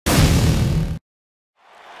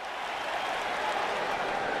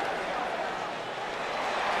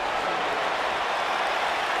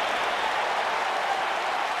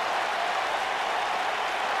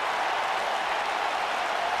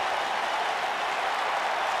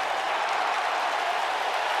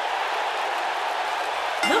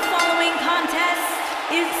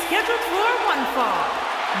scheduled for one fall,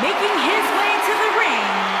 making his way to the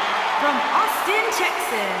ring from Austin,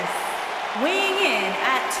 Texas, weighing in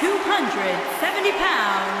at 270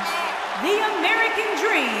 pounds, the American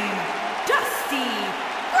Dream, Dusty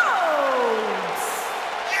Rhodes.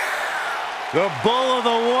 The Bull of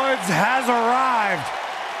the Woods has arrived.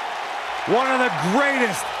 One of the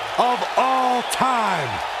greatest of all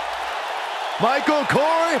time. Michael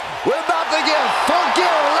Corey, we're about to get funky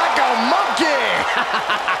like a monkey.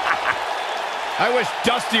 I wish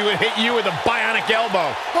Dusty would hit you with a bionic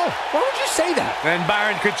elbow. Oh, why would you say that? Then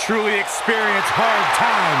Byron could truly experience hard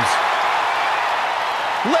times.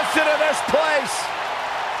 Listen to this place.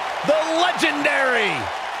 The legendary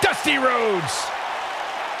Dusty Rhodes.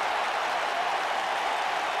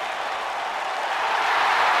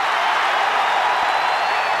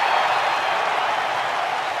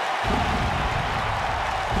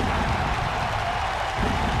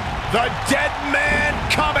 The dead man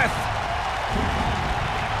cometh.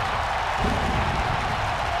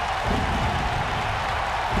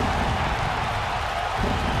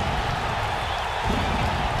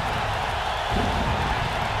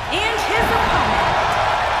 And his opponent,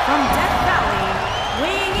 from Death Valley,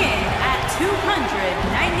 weighing in at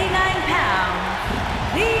 299 pounds,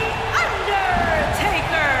 the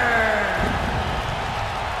Undertaker.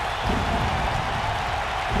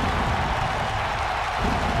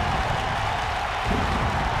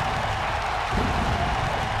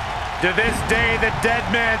 To this day, the dead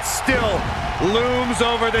man still looms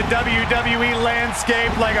over the WWE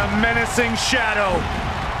landscape like a menacing shadow.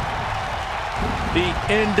 The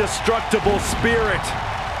indestructible spirit.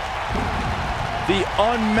 The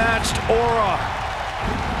unmatched aura.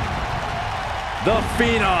 The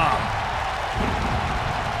Phenom.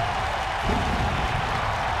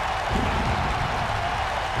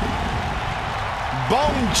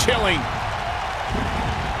 Bone-chilling.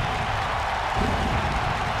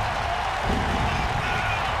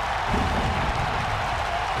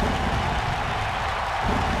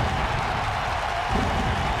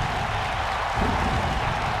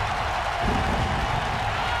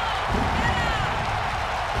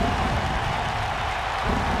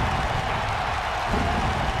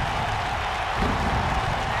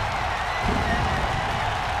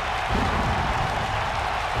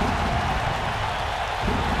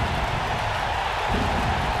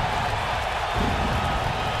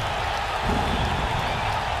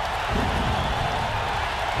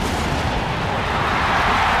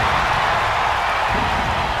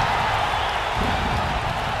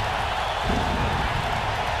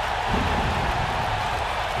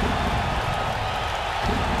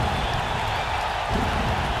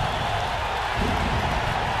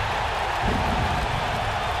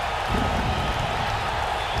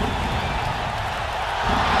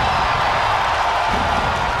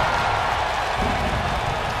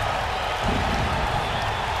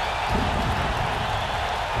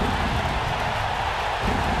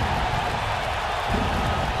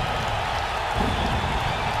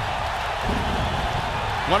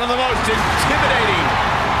 One of the most intimidating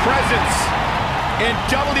presence in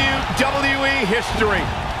WWE history.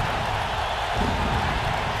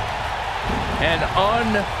 An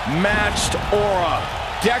unmatched aura.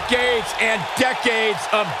 Decades and decades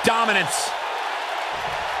of dominance.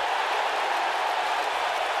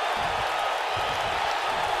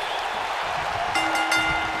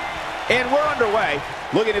 And we're underway.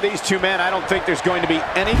 Looking at these two men, I don't think there's going to be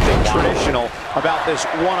anything traditional about this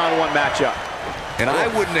one-on-one matchup. And I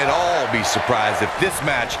wouldn't at all be surprised if this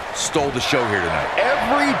match stole the show here tonight.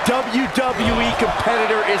 Every WWE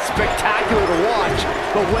competitor is spectacular to watch,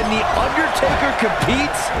 but when The Undertaker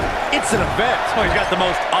competes, it's an event. Oh, he's got the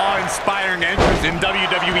most awe-inspiring entrance in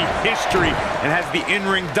WWE history and has the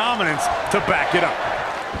in-ring dominance to back it up.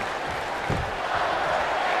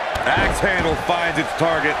 Axe handle finds its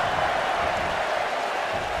target.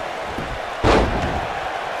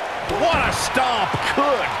 What a stomp!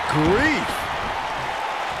 Good grief!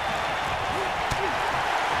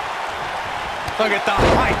 Look at the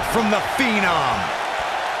height from the Phenom.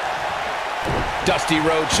 Dusty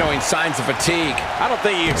Rhodes showing signs of fatigue. I don't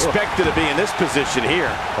think he expected to be in this position here.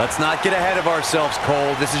 Let's not get ahead of ourselves,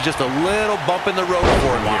 Cole. This is just a little bump in the road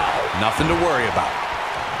for him here. Nothing to worry about.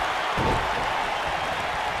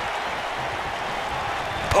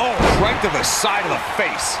 Oh, right to the side of the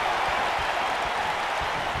face.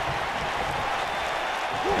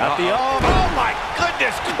 Got the oh my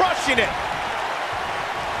goodness, crushing it.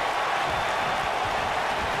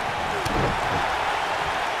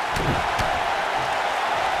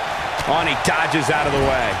 Oh, and he dodges out of the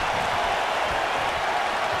way.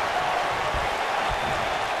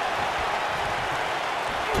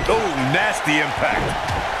 Nasty impact.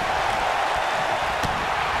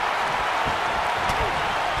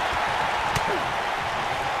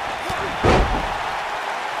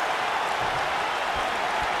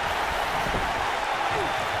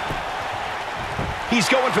 He's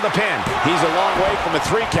going for the pin. He's a long way from a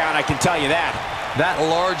 3 count, I can tell you that. That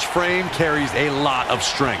large frame carries a lot of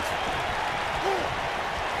strength.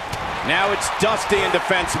 Now it's Dusty in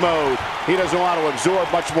defense mode. He doesn't want to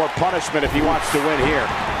absorb much more punishment if he wants to win here.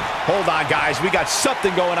 Hold on, guys. We got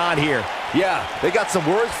something going on here. Yeah, they got some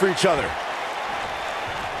words for each other.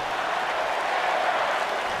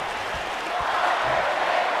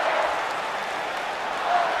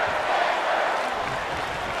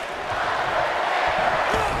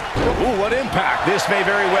 Ooh, what impact. This may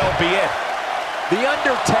very well be it. The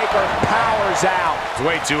Undertaker powers out. It's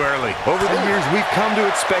way too early. Over the years, we've come to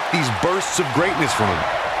expect these bursts of greatness from him.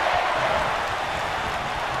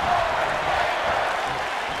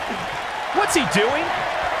 What's he doing?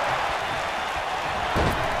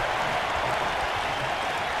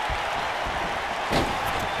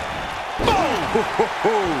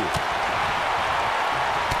 Boom!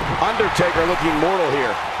 Undertaker looking mortal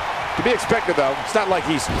here. To be expected, though. It's not like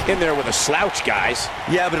he's in there with a slouch, guys.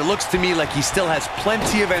 Yeah, but it looks to me like he still has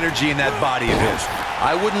plenty of energy in that body of his.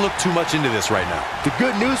 I wouldn't look too much into this right now. The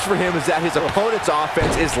good news for him is that his opponent's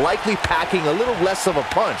offense is likely packing a little less of a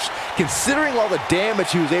punch, considering all the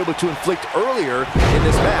damage he was able to inflict earlier in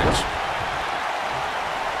this match.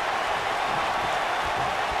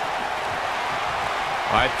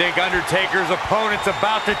 I think Undertaker's opponent's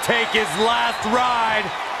about to take his last ride.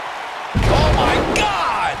 Oh my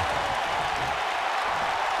God!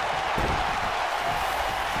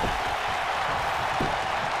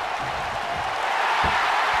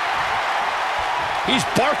 He's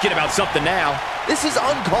barking about something now. This is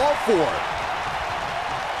uncalled for.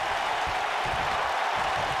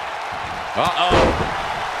 Uh-oh.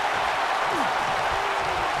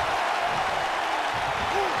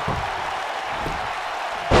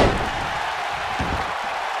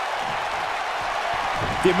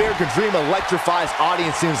 The American Dream electrifies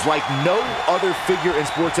audiences like no other figure in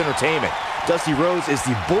sports entertainment. Dusty Rhodes is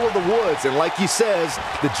the bull of the woods, and like he says,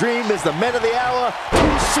 the Dream is the man of the hour,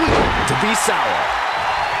 too sweet to be sour.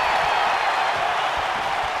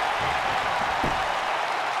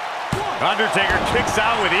 Undertaker kicks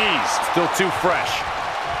out with ease. Still too fresh.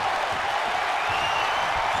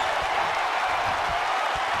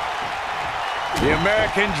 The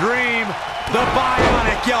American Dream. The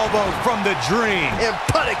bionic elbow from the Dream. And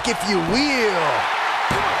puttick, if you will.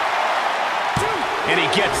 And he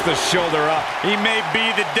gets the shoulder up. He may be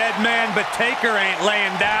the dead man, but Taker ain't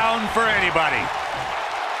laying down for anybody.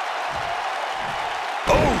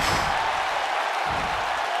 Oof.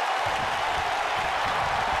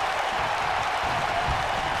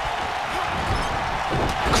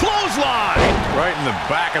 Clothesline! Right in the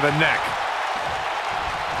back of the neck.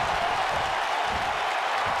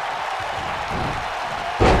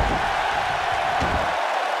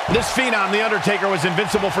 This phenom, The Undertaker, was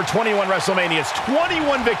invincible for 21 WrestleManias,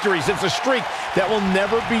 21 victories. It's a streak that will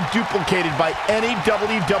never be duplicated by any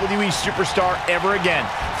WWE superstar ever again.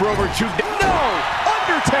 For over 2 decades. No!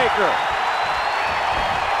 Undertaker!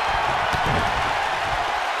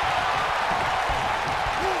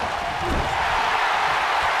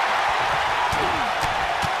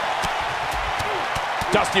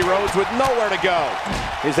 Dusty Rhodes with nowhere to go.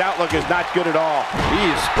 His outlook is not good at all. He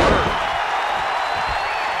is hurt.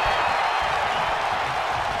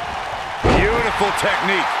 Beautiful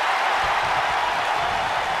technique.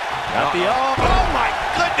 Got the oh my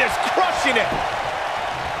goodness, crushing it.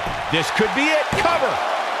 This could be it. Cover.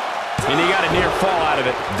 And he got a near fall out of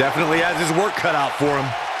it. Definitely has his work cut out for him.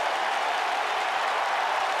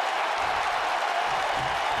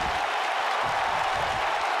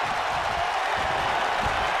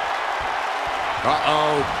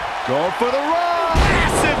 Uh-oh. Going for the run.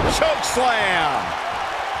 Massive choke slam.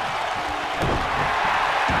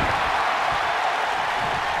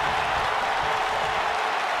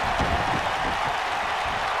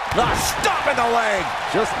 The stop in the leg.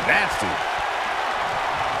 Just nasty.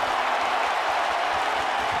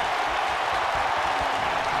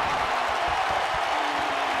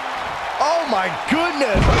 Oh my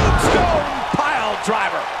goodness. Stone pile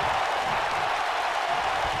driver.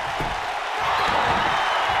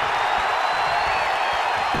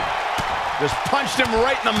 Just punched him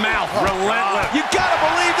right in the mouth. Relentless. You gotta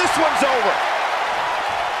believe this one's over.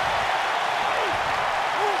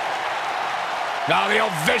 Now the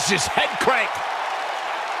old vicious head crank.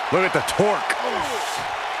 Look at the torque.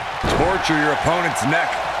 Torture your opponent's neck.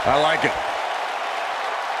 I like it.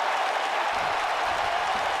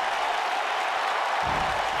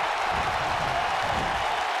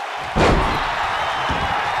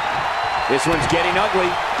 This one's getting ugly.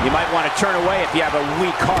 You might want to turn away if you have a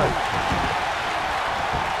weak heart.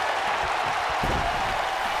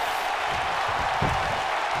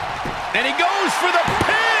 And he goes for the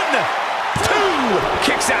pin! 2!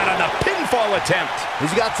 Kicks out on the pinfall attempt.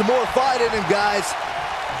 He's got some more fight in him, guys.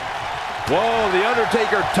 Whoa, The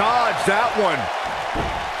Undertaker dodged that one.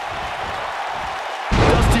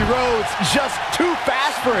 Dusty Rhodes just too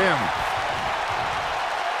fast for him.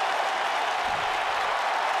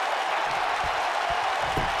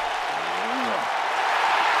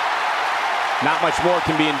 Not much more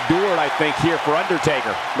can be endured, I think, here for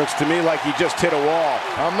Undertaker. Looks to me like he just hit a wall.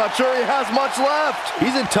 I'm not sure he has much left.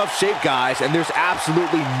 He's in tough shape, guys, and there's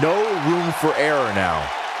absolutely no room for error now.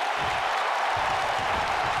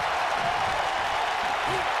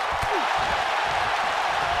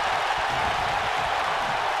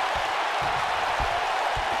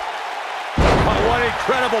 Oh, what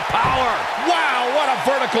incredible power! Wow, what a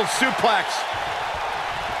vertical suplex.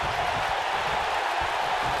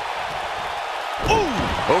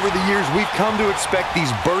 Over the years, we've come to expect these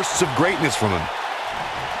bursts of greatness from him.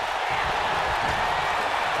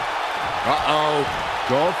 Uh-oh.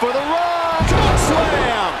 Going for the run. Choke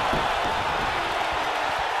slam.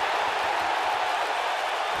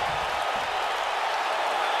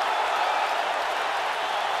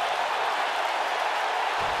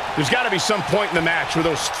 There's got to be some point in the match where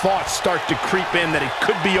those thoughts start to creep in that it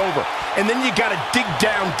could be over. And then you got to dig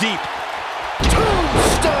down deep.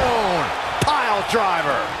 Tombstone pile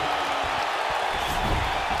driver.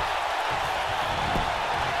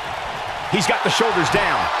 He's got the shoulders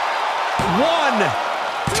down. 1,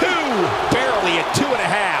 2, barely at 2.5.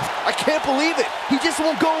 I can't believe it. He just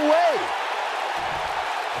won't go away.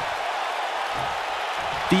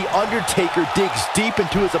 The Undertaker digs deep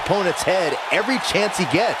into his opponent's head every chance he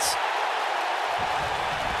gets.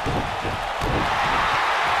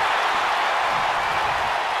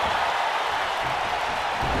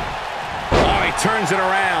 Oh, he turns it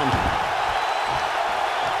around.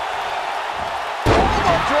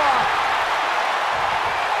 Elbow drop.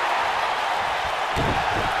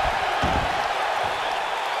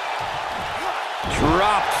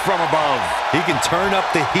 Dropped from above. He can turn up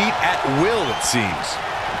the heat at will, it seems.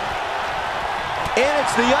 And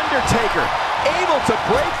it's The Undertaker, able to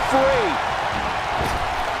break free.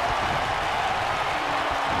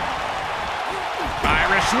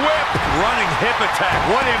 Irish whip. Running hip attack.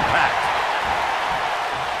 What impact.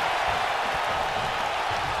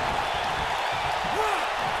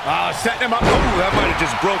 Setting him up. Ooh, that might have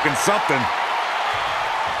just broken something.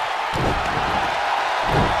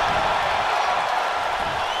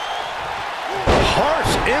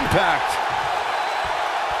 Harsh impact.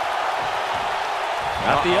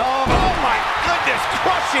 At the oh my goodness,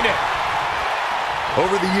 crushing it.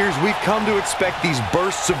 Over the years, we've come to expect these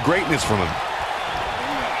bursts of greatness from him.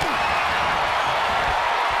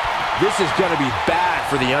 This is going to be bad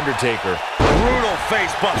for The Undertaker. Brutal face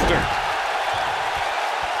buster.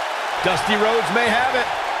 Dusty Rhodes may have it.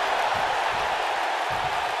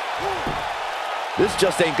 This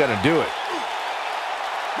just ain't going to do it.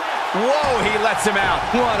 Whoa, he lets him out.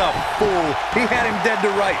 What a fool. He had him dead to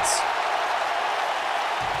rights.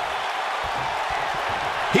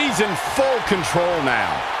 He's in full control now.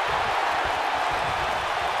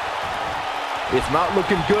 It's not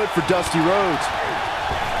looking good for Dusty Rhodes.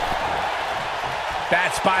 Bad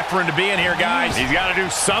spot for him to be in here, guys. He's got to do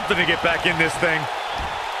something to get back in this thing.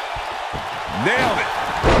 Nailed it.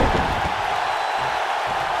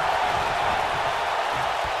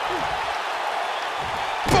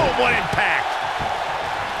 Boom, what impact.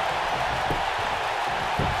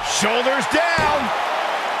 Shoulders down.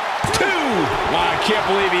 2. Wow, I can't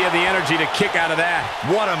believe he had the energy to kick out of that.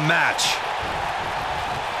 What a match.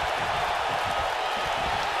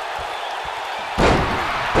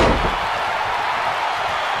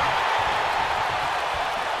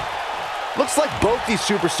 Looks like both these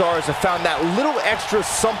superstars have found that little extra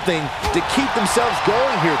something to keep themselves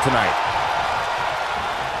going here tonight.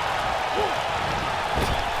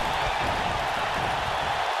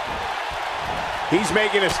 He's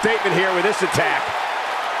making a statement here with this attack.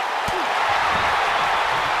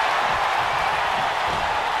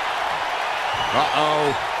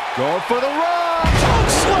 Uh-oh. Going for the run. Choke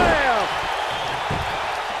slam.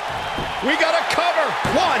 We got a cover.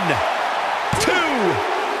 1, 2,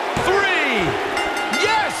 3.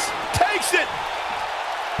 Yes! Takes it!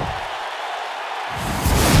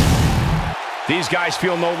 These guys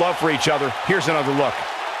feel no love for each other. Here's another look.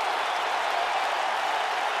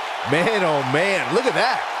 Man, oh man, look at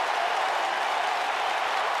that.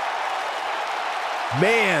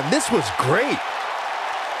 Man, this was great.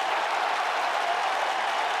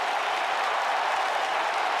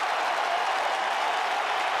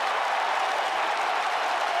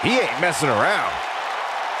 He ain't messing around.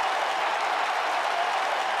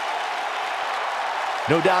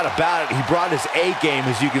 No doubt about it, he brought his A game,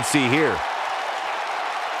 as you can see here.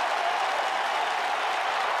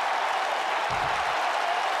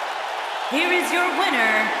 Here is your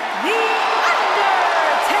winner, The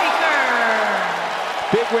Undertaker.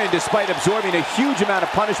 Big win despite absorbing a huge amount of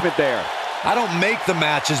punishment there. I don't make the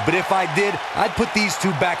matches, but if I did, I'd put these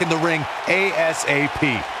two back in the ring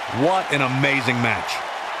ASAP. What an amazing match.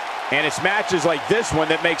 And it's matches like this one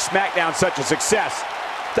that make SmackDown such a success.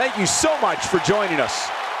 Thank you so much for joining us.